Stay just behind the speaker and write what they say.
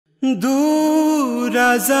দূর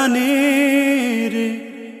আজানের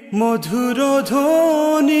মধুর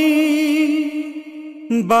ধ্বনি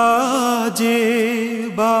বাজে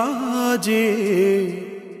বাজে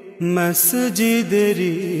মসজিদের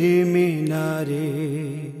মিনারে।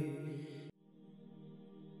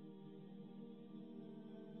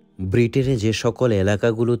 ব্রিটেনে যে সকল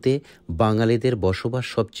এলাকাগুলোতে বাঙালিদের বসবাস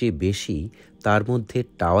সবচেয়ে বেশি তার মধ্যে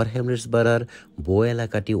টাওয়ার হ্যামলেটসবারার বো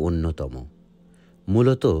এলাকাটি অন্যতম।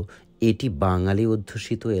 মূলত এটি বাঙালি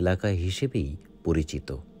অধ্যুষিত এলাকা হিসেবেই পরিচিত।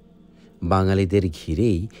 বাঙালিদের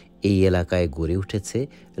ঘিরেই এই এলাকায় গড়ে উঠেছে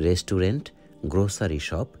রেস্টুরেন্ট, গ্রোসারি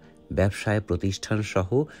শপ, ব্যবসায় প্রতিষ্ঠানসহ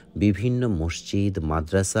বিভিন্ন মসজিদ,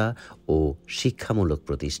 মাদ্রাসা ও শিক্ষামূলক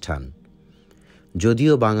প্রতিষ্ঠান।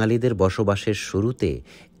 যদিও বাঙালিদের বসবাসের শুরুতে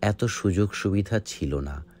এত সুযোগ সুবিধা ছিল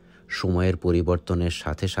না, সময়ের পরিবর্তনের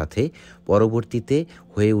সাথে সাথে পরবর্তীতে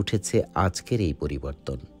হয়ে উঠেছে আজকের এই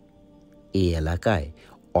পরিবর্তন। এই এলাকায়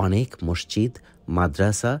অনেক মসজিদ,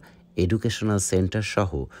 মাদ্রাসা, এডুকেশনাল সেন্টার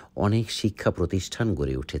সহ অনেক শিক্ষা প্রতিষ্ঠান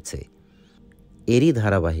গড়ে উঠেছে। এরই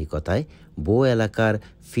ধারাবাহিকতায় বো এলাকার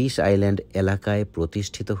ফিশ আইল্যান্ড এলাকায়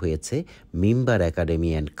প্রতিষ্ঠিত হয়েছে মিম্বার একাডেমি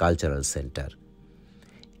অ্যান্ড কালচারাল সেন্টার।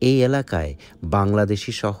 এই এলাকায়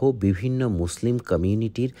বাংলাদেশি সহ বিভিন্ন মুসলিম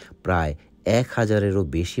কমিউনিটির প্রায় 1000-এরও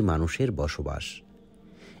বেশি মানুষের বসবাস।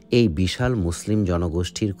 এই বিশাল মুসলিম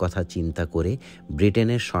জনগোষ্ঠীর কথা চিন্তা করে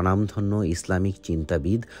ব্রিটেনের স্বনামধন্য ইসলামিক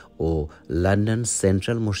চিন্তাবিদ ও লন্ডন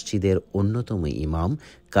সেন্ট্রাল মসজিদের অন্যতম ইমাম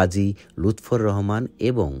কাজী লুৎফর রহমান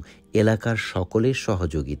এবং এলাকার সকলের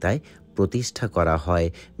সহযোগিতায় প্রতিষ্ঠা করা হয়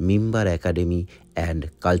মিম্বার academy and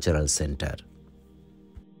cultural centre.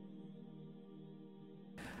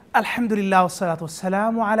 Alhamdulillah, wassalatu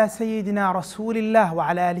wassalamu ala Sayyidina Rasulillah wa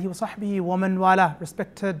ala alihi wa sahbihi wa man wala.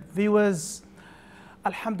 Respected viewers,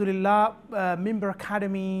 Alhamdulillah, Mimbar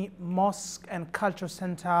Academy Mosque and Culture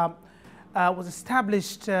Center was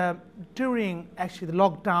established during actually the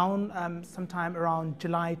lockdown sometime around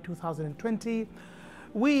July 2020.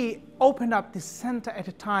 We opened up this center at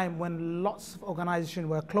a time when lots of organizations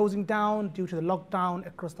were closing down due to the lockdown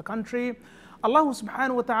across the country. Allah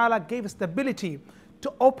subhanahu wa ta'ala gave us the ability to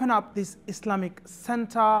open up this Islamic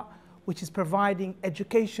center, which is providing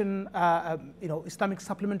education, Islamic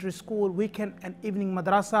supplementary school, weekend and evening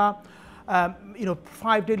madrasa,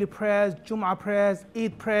 5 daily prayers, Jum'ah prayers,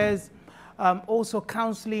 Eid prayers, also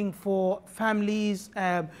counseling for families.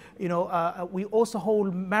 We also hold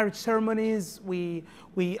marriage ceremonies.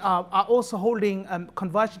 We are also holding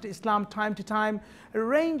conversion to Islam time to time. A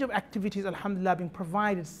range of activities, alhamdulillah, being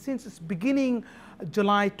provided since its beginning,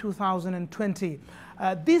 July 2020.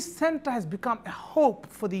 This center has become a hope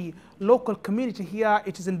for the local community here.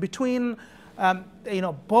 It is in between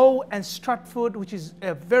Bow and Stratford, which is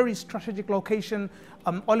a very strategic location.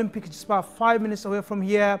 Olympic is about 5 minutes away from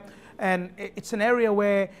here, and it's an area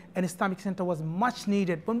where an Islamic center was much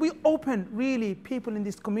needed. When we opened, really, people in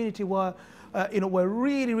this community were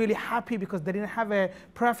really happy because they didn't have a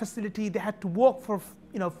prayer facility. They had to walk for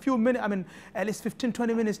a few minutes, at least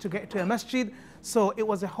 15-20 minutes to get to a masjid. So it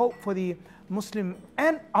was a hope for the Muslim,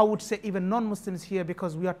 and I would say even non-Muslims here,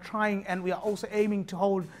 because we are trying and we are also aiming to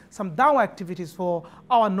hold some dawah activities for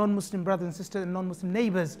our non-Muslim brothers and sisters and non-Muslim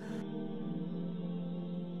neighbors.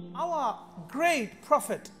 Our great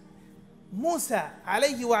prophet Musa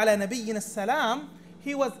alayhi wa ala nabiyyina salam,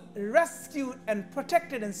 he was rescued and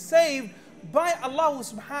protected and saved by Allah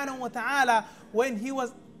subhanahu wa ta'ala when he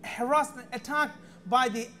was harassed and attacked by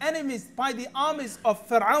the enemies, by the armies of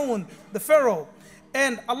Fir'aun, the Pharaoh.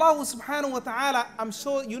 And Allah subhanahu wa ta'ala, I'm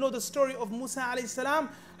sure you know the story of Musa alayhi salam,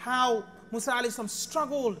 how Musa alayhi salam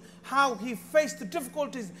struggled, how he faced the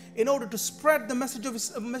difficulties in order to spread the message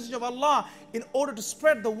of Allah, in order to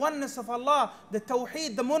spread the oneness of Allah, the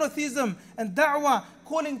tawheed, the monotheism and da'wah,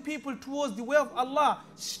 calling people towards the way of Allah.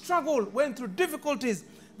 Struggled, went through difficulties.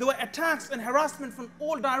 There were attacks and harassment from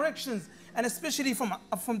all directions, and especially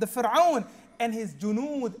from the Fir'aun and his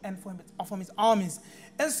junood and from his armies.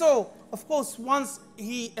 And so, of course, once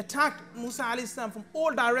he attacked Musa alayhi salam from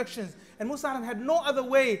all directions, and Musa alayhi salam had no other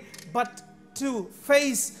way but to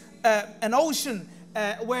face an ocean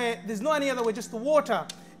where there's no any other way, just the water.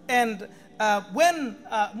 And when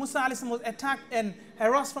Musa alayhi salam was attacked and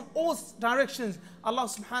harassed from all directions, Allah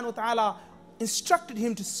subhanahu wa ta'ala instructed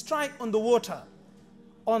him to strike on the water,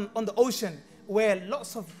 on the ocean, where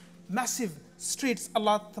lots of massive streets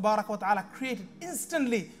Allah tabarak wa ta'ala created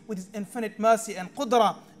instantly with his infinite mercy and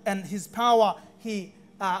qudra and his power. He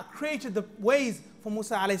created the ways for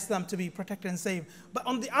Musa alayhi salam to be protected and saved. But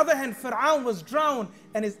on the other hand, Fir'aun was drowned,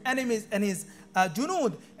 and his enemies and his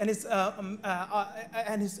junood and his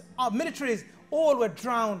militaries all were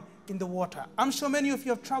drowned in the water. I'm sure many of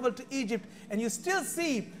you have traveled to Egypt and you still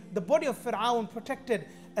see the body of Fir'aun protected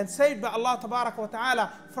and saved by Allah Tabaraka wa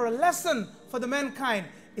Ta'ala for a lesson for the mankind.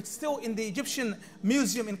 It's still in the Egyptian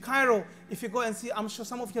museum in Cairo. If you go and see, I'm sure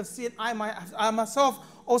some of you have seen, I myself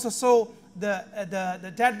also saw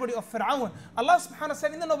the dead body of Fir'aun. Allah subhanahu wa ta'ala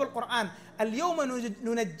said in the noble Quran, الْيَوْمَ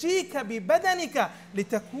نُنَجِّيكَ بِبَدَنِكَ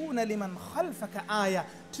لِتَكُونَ لِمَنْ خَلْفَكَ آيَةً.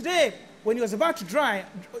 Today, when he was about to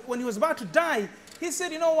die, he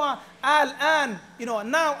said, you know what, Al-An,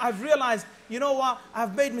 now I've realized, you know what,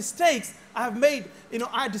 I've made mistakes.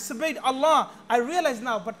 I disobeyed Allah. I realize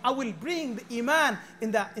now, but I will bring the iman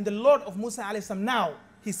in the Lord of Musa alayhi salam now,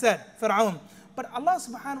 he said, Fir'aun. But Allah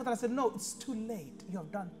subhanahu wa ta'ala said, no, it's too late. You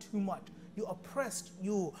have done too much. You oppressed,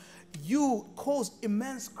 you caused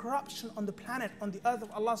immense corruption on the planet, on the earth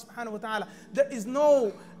of Allah subhanahu wa ta'ala. There is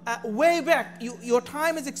no way back. Your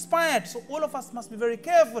time is expired. So all of us must be very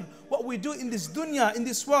careful what we do in this dunya, in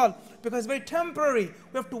this world, because it's very temporary.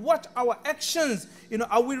 We have to watch our actions.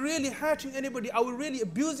 Are we really hurting anybody? Are we really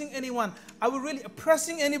abusing anyone? Are we really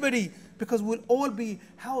oppressing anybody? Because we'll all be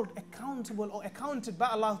held accountable or accounted by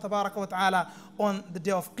Allah tabaraka wa ta'ala on the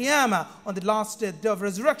day of Qiyamah, on the last day, the day of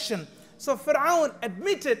resurrection. So Fir'aun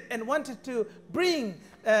admitted and wanted to bring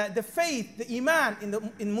the faith, the iman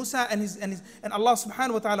in Musa and Allah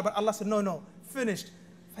subhanahu wa ta'ala, but Allah said, no, finished.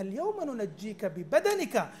 فَالْيَوْمَ نُنَجِّيكَ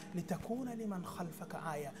بِبَدَنِكَ لِتَكُونَ لِمَنْ خَلْفَكَ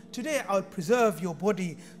آيَةً. Today I will preserve your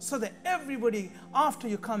body so that everybody after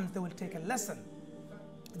you comes, they will take a lesson.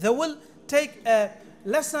 They will take a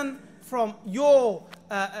lesson from your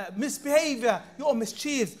misbehavior, your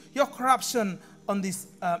mischiefs, your corruption on this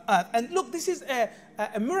earth. And look, this is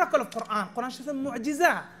a miracle of Quran. Quran is a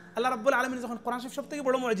mu'jiza. Allah Rabbul Alamin যখন কোরআন শরীফ সবথেকে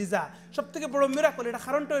বড় মুজিজা, সবথেকে বড় miracle, এটা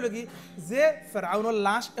কারণটা হলো কি যে ফেরাউনের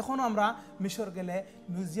লাশ এখনো আমরা মিশর গেলে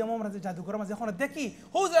মিউজিয়াম আমরা যে জাদুঘর মাঝে এখনো দেখি,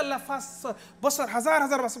 হোজ আল্লাহ 5 বছর হাজার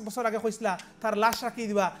বছর আগে কইসলা তার লাশ রাখি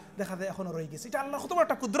দিবা, দেখা যায় এখনো রয়ে গেছে। এটা আল্লাহ কত বড়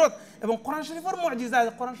একটা কুদরত এবং কোরআন শরীফের মুজিজা,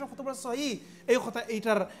 কোরআন শরীফ কত বড় সহিহ, এই কথা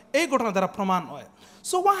এই ঘটনা দ্বারা প্রমাণ হয়।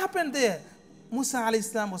 So what happened there? Musa alayhi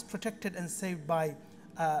salam was protected and saved by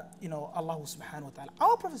Allah subhanahu wa ta'ala.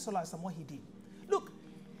 Our Prophet sallallahu alaihi wasallam, what he did, look,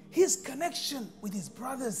 his connection with his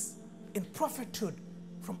brothers in prophethood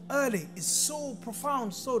from early is so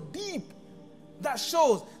profound, so deep. That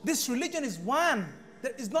shows this religion is one.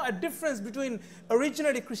 There is not a difference between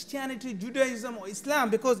originally Christianity, Judaism, or Islam,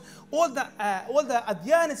 because all the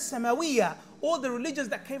adyan samawiyya, all the religions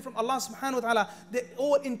that came from Allah subhanahu wa ta'ala, they're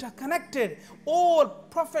all interconnected. All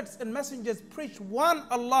prophets and messengers preach one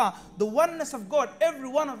Allah, the oneness of God. Every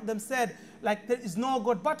one of them said, like, there is no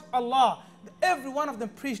God but Allah. Every one of them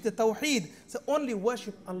preached the Tawheed. So only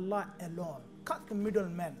worship Allah alone. Cut the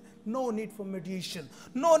middleman. No need for mediation.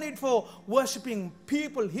 No need for worshipping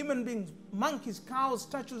people, human beings, monkeys, cows,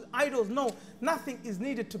 statues, idols. No, nothing is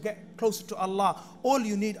needed to get closer to Allah. All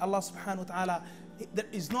you need, Allah subhanahu wa ta'ala.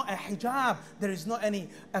 There is not a hijab. There is not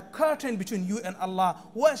a curtain between you and Allah.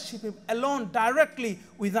 Worship Him alone, directly,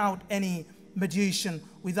 without any mediation,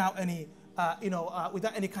 without any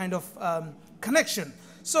kind of connection.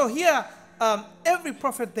 So here, every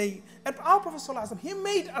prophet and our Prophet sallallahu alaihi wasallam, he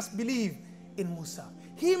made us believe in Musa.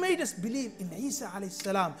 He made us believe in Isa alayhi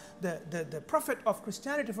salam, the prophet of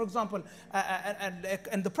Christianity, for example,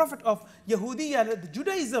 and the prophet of Yahudiya, the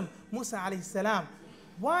Judaism, Musa alayhi salam.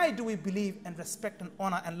 Why do we believe and respect and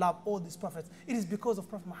honor and love all these prophets? It is because of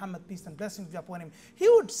Prophet Muhammad, peace and blessings be upon him. He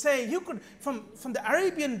would say, he could, from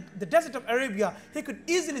the desert of Arabia, he could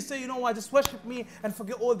easily say, you know what, just worship me and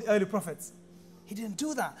forget all the early prophets. He didn't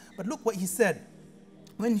do that. But look what he said.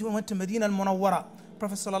 When he went to Medina al-Munawwara,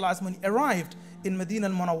 Prophet sallallahu alaihi wasallam, when he arrived in Medina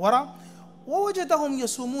al-Munawwara, وَوَجَدَهُمْ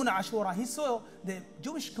يَصُومُونَ عَاشُورَا. He saw the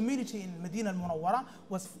Jewish community in Medina al-Munawwara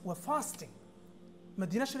were fasting.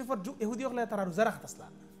 Medina Sharif or Yehudi ogla tara roza rakhta asla.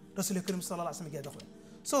 Rasul Karim sallallahu alaihi wasallam gaya dakhil.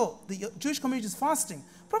 So the Jewish community is fasting.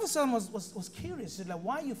 Prophet sallallahu alaihi wasallam was curious. He said, like,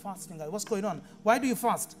 why are you fasting, guys? What's going on? Why do you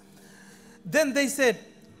fast? Then they said,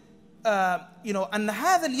 أن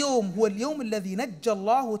هذا اليوم هو اليوم الذي نجى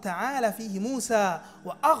الله تعالى فيه موسى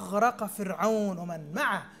وأغرق فرعون ومن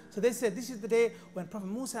معه. So they said this is the day when Prophet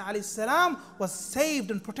Musa alayhi salam was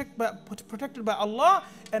saved and protected by Allah,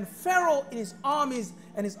 and Pharaoh and his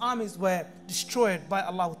armies were destroyed by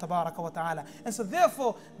Allah tabaraka wa ta'ala. And so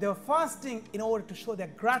therefore they were fasting in order to show their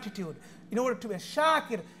gratitude, in order to be a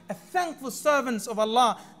shakir, a thankful servants of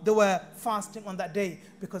Allah. They were fasting on that day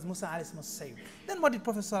because Musa alayhi salam was saved. Then what did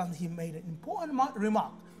Prophet sallallahu alaihi wasallam? He made an important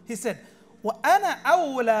remark. He said, وَأَنَا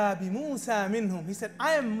أَوْلَى بِمُوسَى مِنْهُمْ. He said,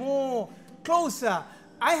 I am more closer.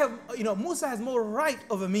 Musa has more right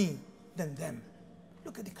over me than them.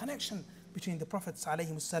 Look at the connection between the prophets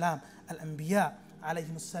alayhimus salam, al-anbiya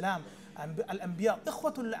alayhimus salam. الأنبياء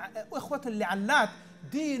إخوة لعلات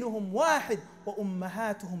دينهم واحد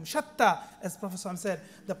وأمهاتهم شتى. As Prophet said,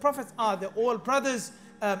 the prophets are, they're all brothers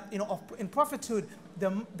in prophethood.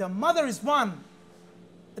 The mother is one.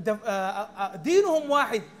 دينهم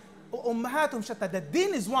واحد وأمهاتهم شتى. The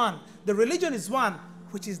deen is one, the religion is one,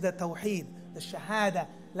 which is the tawheed, the shahada,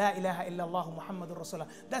 la ilaha illallah Muhammadur Rasulullah.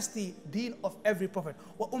 That's the deen of every prophet.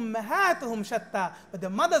 وَأُمَّهَاتُهُمْ شَتَّى. But the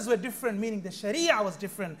mothers were different, meaning the sharia was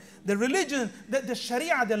different. The religion, the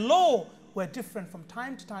sharia, the law were different from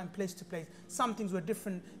time to time, place to place. Some things were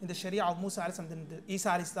different in the sharia of Musa alayhi salam than the Isa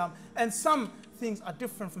alayhi salam, and some things are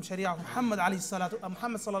different from sharia of Muhammad sallallahu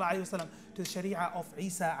alayhi wasallam to the sharia of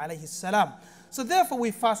Isa alayhi salam. So therefore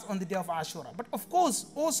we fast on the day of Ashura. But of course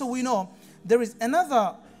also we know there is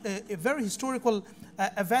another a very historical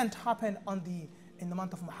event happened in the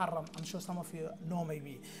month of Muharram. I'm sure some of you know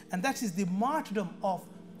maybe, and that is the martyrdom of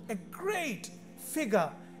a great figure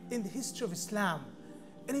in the history of Islam,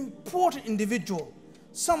 an important individual,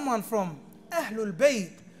 someone from Ahlul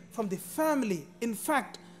Bayt, from the family, in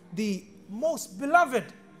fact the most beloved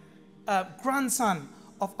grandson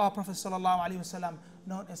of our Prophet sallallahu alaihi wasallam,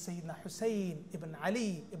 known as Sayyidina Hussein ibn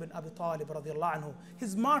Ali ibn Abi Talib radiallahu anhu.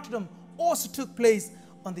 His martyrdom also took place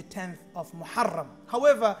on the 10th of Muharram.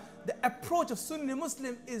 However, the approach of Sunni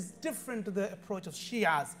Muslim is different to the approach of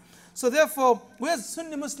Shias. So therefore, we as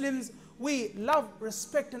Sunni Muslims, we love,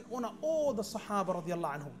 respect and honor all the Sahaba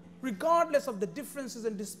radiallahu anhum, regardless of the differences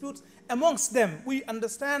and disputes amongst them. We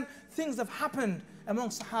understand things have happened among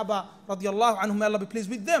Sahaba radiallahu anhum, may Allah be pleased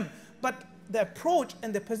with them. But the approach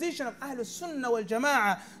and the position of Ahlul Sunnah wal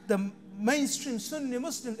Jama'ah, the mainstream Sunni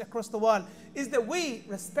Muslims across the world, is that we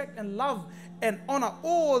respect and love and honor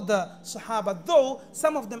all the Sahaba, though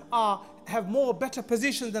some of them have more better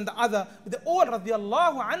positions than the other. But they all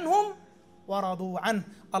radiallahu anhum wa radu an.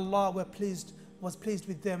 Allah was pleased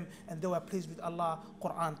with them, and they were pleased with Allah,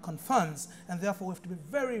 Quran confirms. And therefore we have to be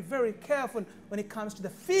very, very careful when it comes to the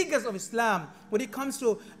figures of Islam, when it comes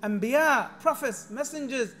to Anbiya, prophets,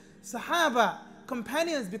 messengers, Sahaba,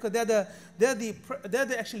 companions, because they're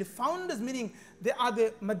the actually founders, meaning they are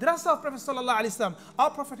the madrasa of Prophet sallallahu alaihi wasallam. Our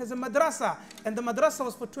Prophet has a madrasa, and the madrasa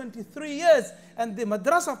was for 23 years, and the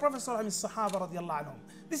madrasa of Prophet sallallahu alaihi wasallam is Sahaba radiallahu anhum.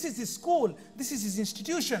 This is his school, this is his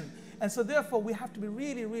institution, and so therefore we have to be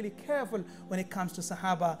really, really careful when it comes to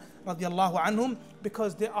Sahaba radiallahu anhum,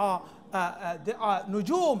 because they are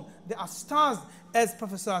nujum, they are stars, as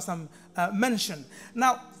Prophet sallallahu alaihi wasallam mentioned.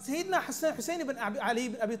 Now, Sayyidina Hussein ibn Ali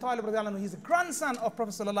ibn Abi Talib radiallahu anhu, he's a grandson of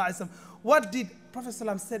Prophet sallallahu alaihi wasallam. What did Prophet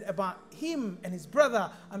sallallahu alaihi wasallam said about him and his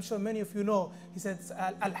brother? I'm sure many of you know. He said,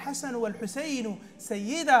 Al-Hasan wal-Husayn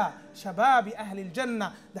Sayyida Shababi Ahli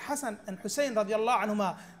al-Jannah. The Hasan and Hussein radiallahu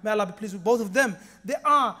anhuma, may Allah be pleased with both of them, they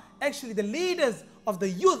are actually the leaders of the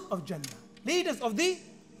youth of Jannah. Leaders of the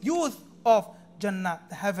youth of Jannah,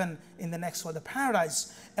 the heaven in the next world, the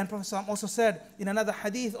paradise. And Prophet ﷺ also said in another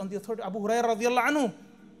hadith on the authority of Abu Hurairah radiallahu anhu,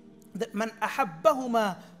 that man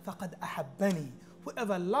ahabbahuma faqad ahabbani.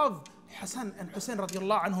 Whoever loved Hasan and Hussein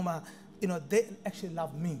radiallahu anhuma, they actually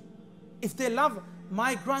love me. If they love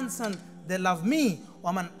my grandson, they love me.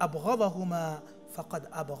 وَمَنْ أَبْغَضَهُمَا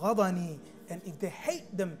فَقَدْ أَبْغَضَنِي. And if they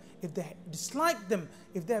hate them, if they dislike them,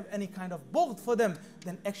 if they have any kind of bughd for them,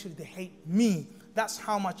 then actually they hate me. That's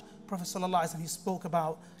how much Prophet sallallahu alaihi wasallam, he spoke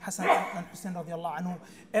about Hasan and Hussein radiallahu anhu.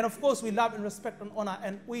 And of course we love and respect and honor,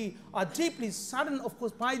 and we are deeply saddened of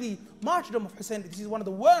course by the martyrdom of Hussein. This is one of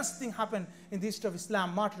the worst things happened in the history of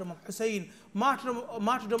Islam. Martyrdom of Hussein,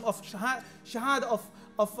 martyrdom of shahada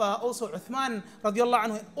of also Uthman radiallahu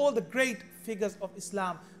anhu, and all the great figures of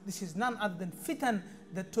Islam. This is none other than fitan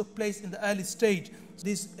that took place in the early stage.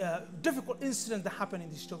 These difficult incidents that happened in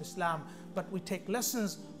the history of Islam, but we take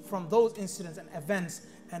lessons from those incidents and events,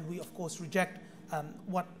 and we of course reject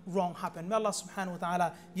what wrong happened. May Allah subhanahu wa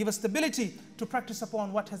ta'ala give us stability to practice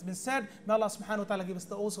upon what has been said. May Allah subhanahu wa ta'ala give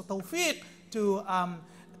us also tawfiq to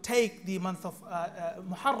take the month of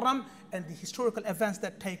Muharram and the historical events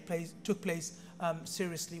that took place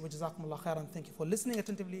seriously. Wa jazakumullah khairan. Thank you for listening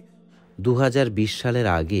attentively. 2020 সালের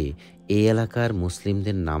আগে এই এলাকার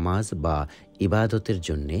মুসলিমদের নামাজ বা ইবাদতের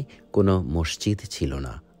জন্যে কোনো মসজিদ ছিল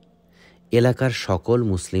না। এলাকার সকল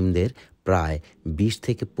মুসলিমদের প্রায় 20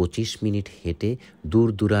 থেকে 25 মিনিট হেঁটে দূর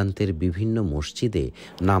দূরান্তের বিভিন্ন মসজিদে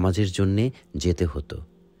নামাজের জন্যে যেতে হতো,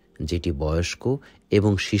 যেটি বয়স্ক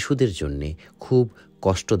এবং শিশুদের জন্যে খুব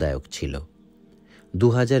কষ্টদায়ক ছিল।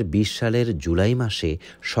 2020 সালের জুলাই মাসে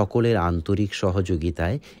সকলের আন্তরিক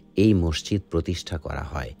সহযোগিতায় এই মসজিদ প্রতিষ্ঠা করা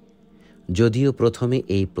হয়। যদিও প্রথমে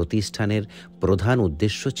এই প্রতিষ্ঠানের প্রধান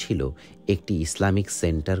উদ্দেশ্য ছিল একটি ইসলামিক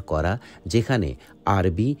সেন্টার করা, যেখানে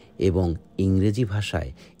আরবি এবং ইংরেজি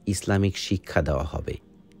ভাষায় ইসলামিক শিক্ষা দেওয়া হবে,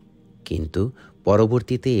 কিন্তু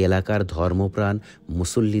পরবর্তীতে এলাকার ধর্মপ্রাণ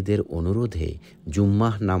মুসল্লিদের অনুরোধে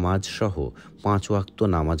জুম্মাহ নামাজ সহ 5 ওয়াক্ত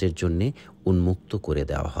নামাজের জন্যে উন্মুক্ত করে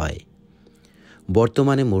দেওয়া হয়।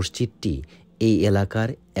 বর্তমানে মসজিদটি এই এলাকার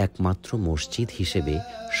একমাত্র মসজিদ হিসেবে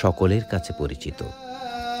সকলের কাছে পরিচিত।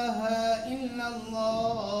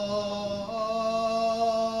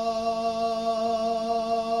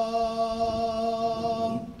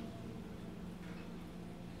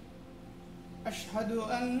 أشهد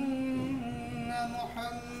أن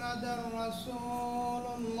محمدا رسول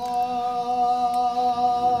الله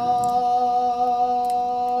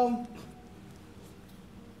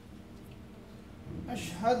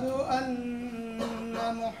أشهد أن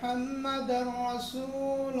محمدا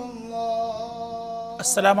رسول الله.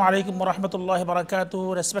 Assalamu alaikum wa rahmatullahi wa barakatuh.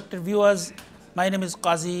 Respected viewers, my name is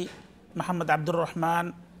Qazi Muhammad Abdul Rahman.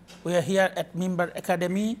 We are here at Mimbar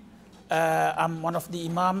Academy. I'm one of the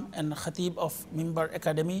Imam and Khatib of Mimbar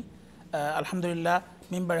Academy. Alhamdulillah,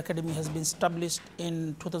 Mimbar Academy has been established in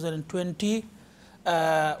 2020.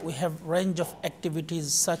 We have range of activities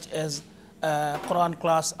such as Quran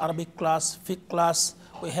class, Arabic class, fiqh class.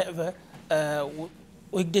 We have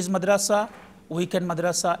weekdays madrasa, weekend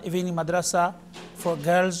madrasa, evening madrasa for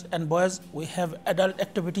girls and boys. We have adult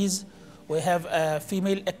activities. We have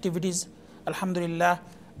female activities. Alhamdulillah.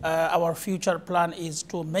 Our future plan is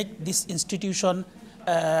to make this institution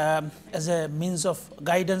as a means of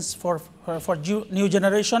guidance for new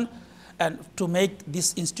generation, and to make this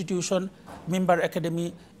institution, Mimbar Academy,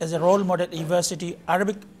 as a role model university,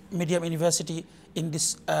 Arabic medium university in this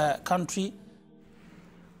country.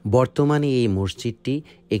 বর্তমানে এই মসজিদটি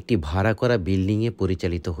একটি ভাড়া করা বিল্ডিংয়ে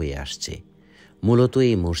পরিচালিত হয়ে আসছে। মূলত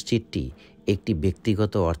এই মসজিদটি একটি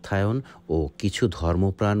ব্যক্তিগত অর্থায়ন ও কিছু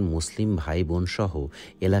ধর্মপ্রাণ মুসলিম ভাই বোন সহ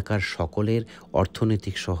এলাকার সকলের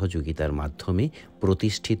অর্থনৈতিক সহযোগিতার মাধ্যমে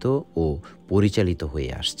প্রতিষ্ঠিত ও পরিচালিত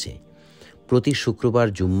হয়ে আসছে। প্রতি শুক্রবার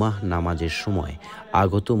জুম্মাহ নামাজের সময়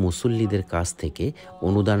আগত মুসল্লিদের কাছ থেকে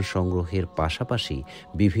অনুদান সংগ্রহের পাশাপাশি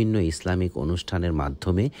বিভিন্ন ইসলামিক অনুষ্ঠানের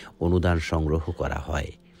মাধ্যমে অনুদান সংগ্রহ করা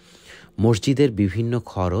হয়। মসজিদের বিভিন্ন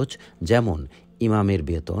খরচ যেমন ইমামের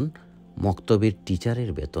বেতন, মক্তবের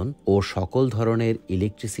টিচারের বেতন ও সকল ধরনের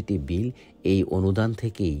ইলেকট্রিসিটি বিল এই অনুদান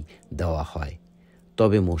থেকেই দেওয়া হয়।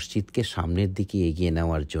 তবে মসজিদকে সামনের দিকে এগিয়ে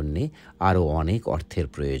নেওয়ার জন্যে আরও অনেক অর্থের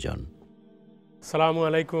প্রয়োজন। আসসালামু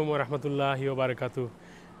আলাইকুম ওয়া রাহমাতুল্লাহি ওয়া বারাকাতুহু।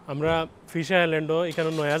 আমরা ফিশ আইল্যান্ডও এখানে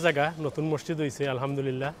নয়া জায়গা নতুন মসজিদ হয়েছে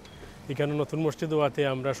আলহামদুলিল্লাহ। এখানে নতুন মসজিদ হওয়াতে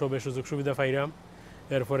আমরা সবে সুযোগ সুবিধা পাইলাম।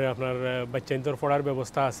 এরপরে আপনার বাচ্চাইন্তর পড়ার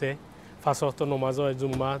ব্যবস্থা আছে, 5 ওয়াক্ত নামাজ হয়,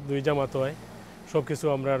 জুম্মা 2 জামাত হয়, সব কিছু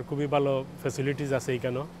আমরা খুবই ভালো ফ্যাসিলিটিস আছে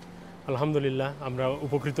এখানে আলহামদুলিল্লাহ। আমরা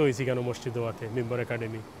উপকৃত হয়েছি কেন মসজিদ হওয়াতে মিম্বার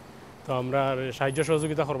একাডেমি। তো আমরা সাহায্য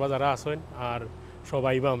সহযোগিতা করবা যারা আসেন আর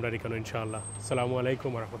সবাই বা আমরা এখানে ইনশাআল্লাহ। আসসালামু আলাইকুম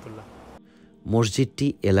ওয়া রাহমাতুল্লাহ। মসজিদটি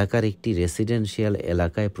এলাকার একটি রেসিডেন্সিয়াল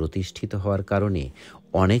এলাকায় প্রতিষ্ঠিত হওয়ার কারণে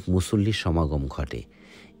অনেক মুসল্লির সমাগম ঘটে।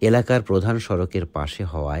 এলাকার প্রধান সড়কের পাশে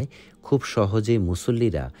হওয়ায় খুব সহজেই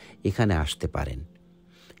মুসল্লিরা এখানে আসতে পারেন।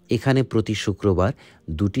 এখানে প্রতি শুক্রবার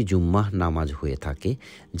 2টি জুম্মাহ নামাজ হয়ে থাকে,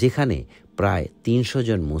 যেখানে প্রায় 300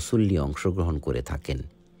 জন মুসল্লি অংশগ্রহণ করে থাকেন।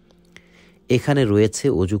 এখানে রয়েছে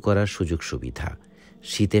অজু করার সুযোগ সুবিধা,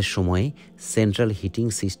 শীতের সময়ে সেন্ট্রাল হিটিং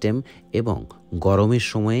সিস্টেম এবং গরমের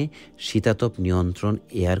সময়ে শীতাতপ নিয়ন্ত্রণ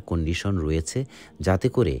এয়ার কন্ডিশন রয়েছে, যাতে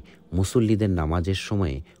করে মুসল্লিদের নামাজের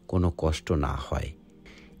সময়ে কোনো কষ্ট না হয়।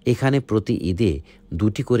 এখানে প্রতি ঈদে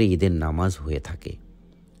 2টি করে ঈদের নামাজ হয়ে থাকে।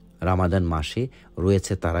 রামাদান মাসে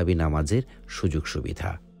রয়েছে তারাবি নামাজের সুযোগ সুবিধা।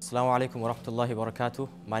 Assalamu alaikum wa rahmatullahi wa barakatuh.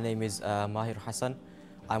 My name is Mahir Hassan.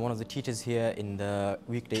 I'm one of the teachers here in the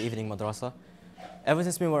weekday evening madrasa. Ever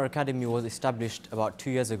since Mimbar Academy was established about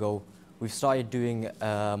 2 years ago, we've started doing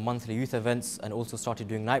monthly youth events and also started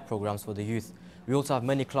doing night programs for the youth. We also have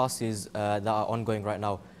many classes that are ongoing right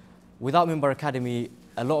now. Without Mimbar Academy,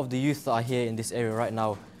 a lot of the youth that are here in this area right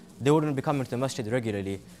now, they wouldn't be coming to the masjid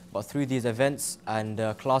regularly. But through these events and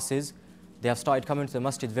classes, they have started coming to the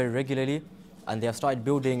masjid very regularly, and they have started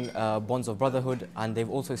building bonds of brotherhood, and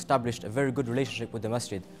they've also established a very good relationship with the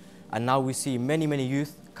masjid. And now we see many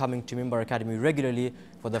youth coming to Mimbar Academy regularly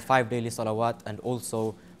for the 5 daily salawat and also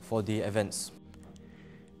for the events.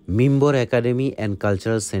 Mimbar academy and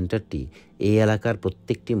cultural সেন্টারটি এই এলাকার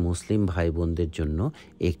প্রত্যেকটি মুসলিম ভাই বোনদের জন্য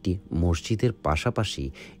একটি মসজিদের পাশাপাশি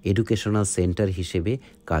এডুকেশনাল সেন্টার হিসেবে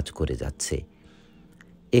কাজ করে যাচ্ছে।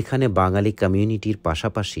 এখানে বাঙালি কমিউনিটির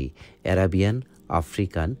পাশাপাশি অ্যারাবিয়ান,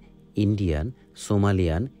 আফ্রিকান, ইন্ডিয়ান,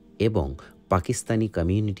 সোমালিয়ান এবং পাকিস্তানি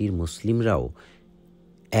কমিউনিটির মুসলিমরাও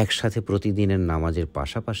একসাথে প্রতিদিনের নামাজের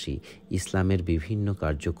পাশাপাশি ইসলামের বিভিন্ন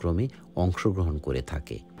কার্যক্রমে অংশগ্রহণ করে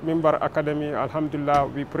থাকে। Mimbar Academy, alhamdulillah,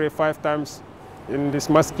 we pray 5 times in this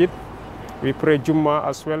masjid. We pray Jummah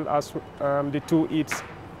as well as the 2 Eids,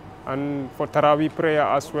 and for Taraweeh prayer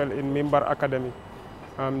as well in Mimbar Academy.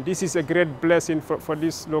 This is a great blessing for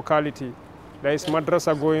this locality. There is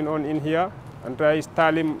madrasa going on in here, and there is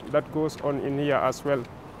talim that goes on in here as well.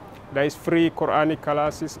 There is free Quranic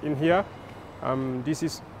classes in here. This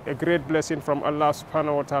is a great blessing from Allah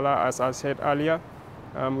subhanahu wa ta'ala, as I said earlier.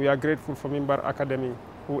 We are grateful for Mimbar Academy.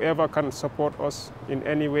 Whoever can support us in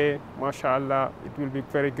any way, mashallah, it will be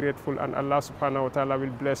very grateful, and Allah subhanahu wa ta'ala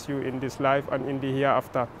will bless you in this life and in the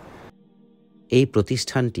hereafter. এই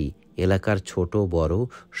প্রতিষ্ঠানটি এলাকার ছোট বড়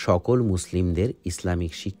সকল মুসলিমদের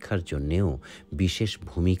Islamic শিক্ষার জন্যেও বিশেষ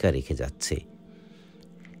ভূমিকা রেখে যাচ্ছে।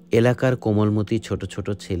 এলাকার কোমলমতি ছোট ছোট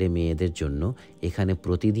ছেলে মেয়েদের জন্য এখানে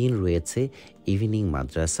প্রতিদিন রয়েছে ইভিনিং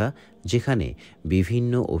মাদ্রাসা, যেখানে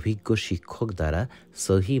বিভিন্ন অভিজ্ঞ শিক্ষক দ্বারা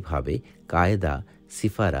সহিভাবে কায়দা,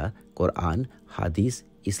 সিফারা, কোরআন, হাদিস,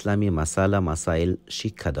 ইসলামী মাসালা মাসাইল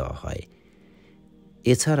শিক্ষা দেওয়া হয়।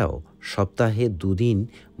 এছাড়াও সপ্তাহে 2 দিন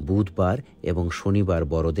বুধবার এবং শনিবার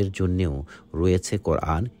বড়দের জন্যেও রয়েছে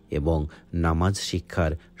কোরআন এবং নামাজ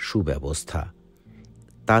শিক্ষার সুব্যবস্থা।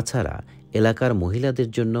 তাছাড়া এলাকার মহিলাদের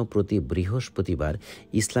জন্য প্রতি বৃহস্পতিবার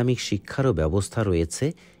ইসলামিক শিক্ষারও ব্যবস্থা রয়েছে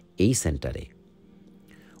এই সেন্টারে।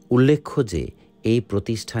 উল্লেখ্য যে এই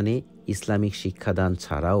প্রতিষ্ঠানে ইসলামিক শিক্ষাদান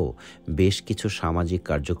ছাড়াও বেশ কিছু সামাজিক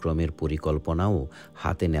কার্যক্রমের পরিকল্পনাও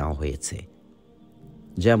হাতে নেওয়া হয়েছে,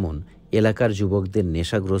 যেমন এলাকার যুবকদের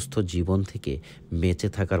নেশাগ্রস্ত জীবন থেকে বেঁচে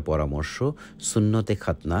থাকার পরামর্শ, সুন্নতে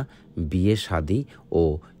খাতনা, বিয়ে শাদী ও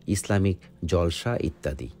ইসলামিক জলসা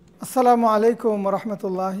ইত্যাদি। আসসালামু আলাইকুম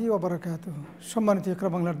রহমতুল্লাহি ওয়া বারাকাতুহু। সম্মানিত ইকরা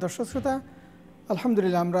বাংলার দর্শক শ্রোতা,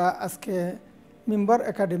 আলহামদুলিল্লাহ আমরা আজকে মিম্বার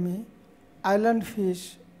একাডেমি আইল্যান্ড ফিশ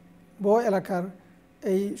বো এলাকার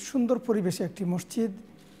এই সুন্দর পরিবেশে একটি মসজিদ,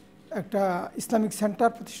 একটা ইসলামিক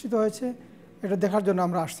সেন্টার প্রতিষ্ঠিত হয়েছে। এটা দেখার জন্য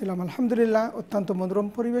আমরা আসছিলাম। আলহামদুলিল্লাহ অত্যন্ত মনোরম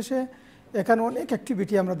পরিবেশে এখানে অনেক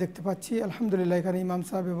অ্যাক্টিভিটি আমরা দেখতে পাচ্ছি। আলহামদুলিল্লাহ এখানে ইমাম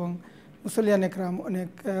সাহেব এবং মুসল্লিয়ান একরাম অনেক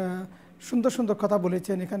সুন্দর সুন্দর কথা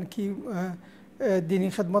বলেছেন। এখানে কি দিনী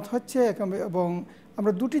খেদমত হচ্ছে এবং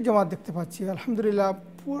আমরা 2টি জামাত দেখতে পাচ্ছি। আলহামদুলিল্লাহ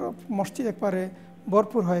পুরো মসজিদ একবারে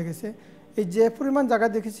ভরপুর হয়ে গেছে। এই যে পরিমাণ জায়গা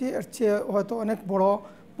দেখেছি এর চেয়ে হয়তো অনেক বড়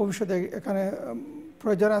ভবিষ্যতে এখানে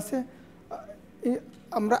প্রয়োজন আছে।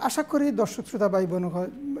 আমরা আশা করি দর্শক শ্রোতা ভাই বোন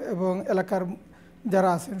এবং এলাকার যারা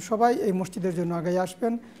আছেন সবাই এই মসজিদের জন্য আগে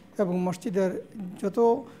আসবেন এবং মসজিদের যত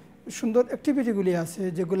সুন্দর অ্যাক্টিভিটিগুলি আছে,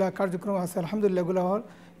 যেগুলা কার্যক্রম আছে, আলহামদুলিল্লাহ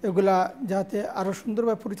এগুলা যাতে আরও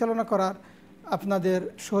সুন্দরভাবে পরিচালনা করার আপনাদের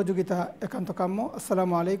সহযোগিতা একান্ত কাম্য।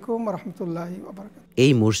 আসসালামু আলাইকুম রহমতুল্লাহি ওয়া বারাকাতুহু।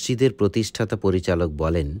 এই মসজিদের প্রতিষ্ঠাতা পরিচালক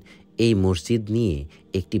বলেন, এই মসজিদ নিয়ে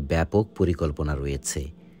একটি ব্যাপক পরিকল্পনা রয়েছে।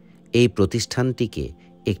 এই প্রতিষ্ঠানটিকে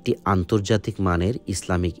একটি আন্তর্জাতিক মানের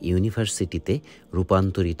ইসলামিক ইউনিভার্সিটিতে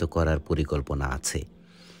রূপান্তরিত করার পরিকল্পনা আছে,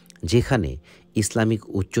 যেখানে ইসলামিক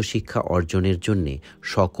উচ্চশিক্ষা অর্জনের জন্য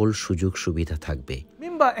সকল সুযোগ সুবিধা থাকবে।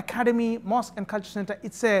 Mimbar Academy Mosque and Culture Center,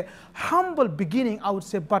 it's a humble beginning, I would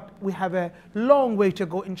say, but we have a long way to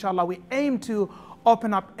go, inshallah. We aim to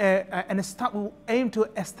open up we aim to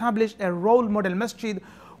establish a role model masjid,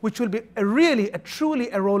 which will be truly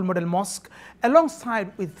a role model mosque. Alongside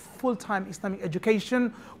with full-time Islamic education,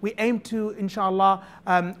 we aim to, inshallah,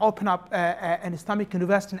 open up an Islamic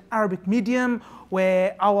university in Arabic medium, where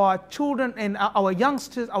our children and our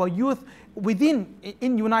youngsters, our youth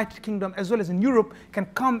in United Kingdom as well as in Europe can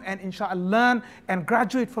come and inshallah learn and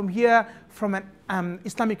graduate from here from an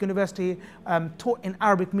Islamic university taught in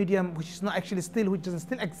Arabic medium, which doesn't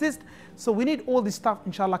still exist. So we need all this stuff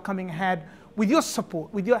inshallah coming ahead. With your support,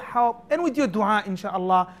 with your help, and with your dua,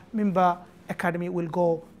 inshallah, Mimbar Academy will go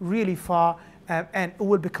really far and it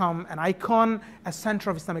will become an icon, a center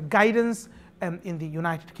of Islamic guidance in the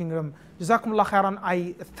United Kingdom. Jazakumullah khairan. I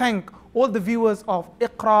thank all the viewers of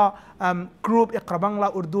IQRA group, IQRA Bangla,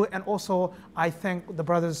 Urdu, and also I thank the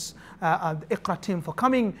brothers, the IQRA team for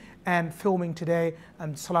coming and filming today,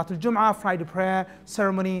 Salatul Jum'ah, Friday prayer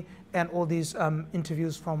ceremony, and all these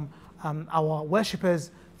interviews from our worshippers.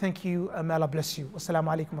 Thank you. May Allah bless you. Wassalamu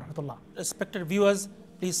alaikum wa rahmatullah. Respected viewers,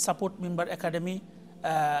 please support Mimbar Academy.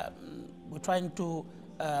 We're trying to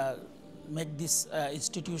make this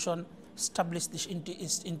institution, establish this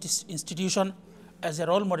institution as a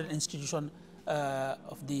role model institution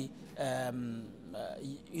of the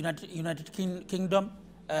United Kingdom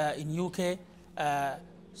in UK.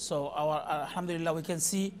 So alhamdulillah, we can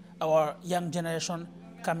see our young generation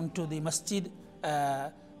coming to the masjid.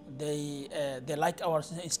 They like our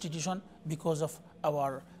institution because of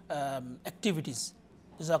our activities.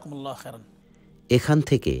 Jazakumullah khairan. এখান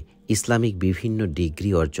থেকে Islamic বিভিন্ন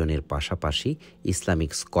degree অর্জনের পাশাপাশি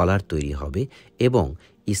Islamic scholar তৈরি হবে এবং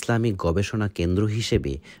Islamic গবেষণা কেন্দ্র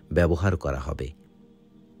হিসেবে ব্যবহার করা হবে।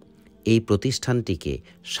 এই প্রতিষ্ঠানটিকে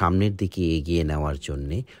সামনের দিকে এগিয়ে নেওয়ার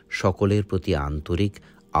জন্যে সকলের প্রতি আন্তরিক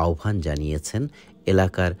আহ্বান জানিয়েছেন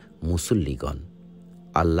এলাকার মুসল্লিগণ।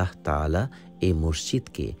 আল্লাহ তাআলা এই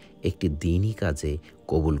মসজিদকে একটি দ্বীনি কাজে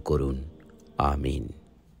কবুল করুন। আমিন।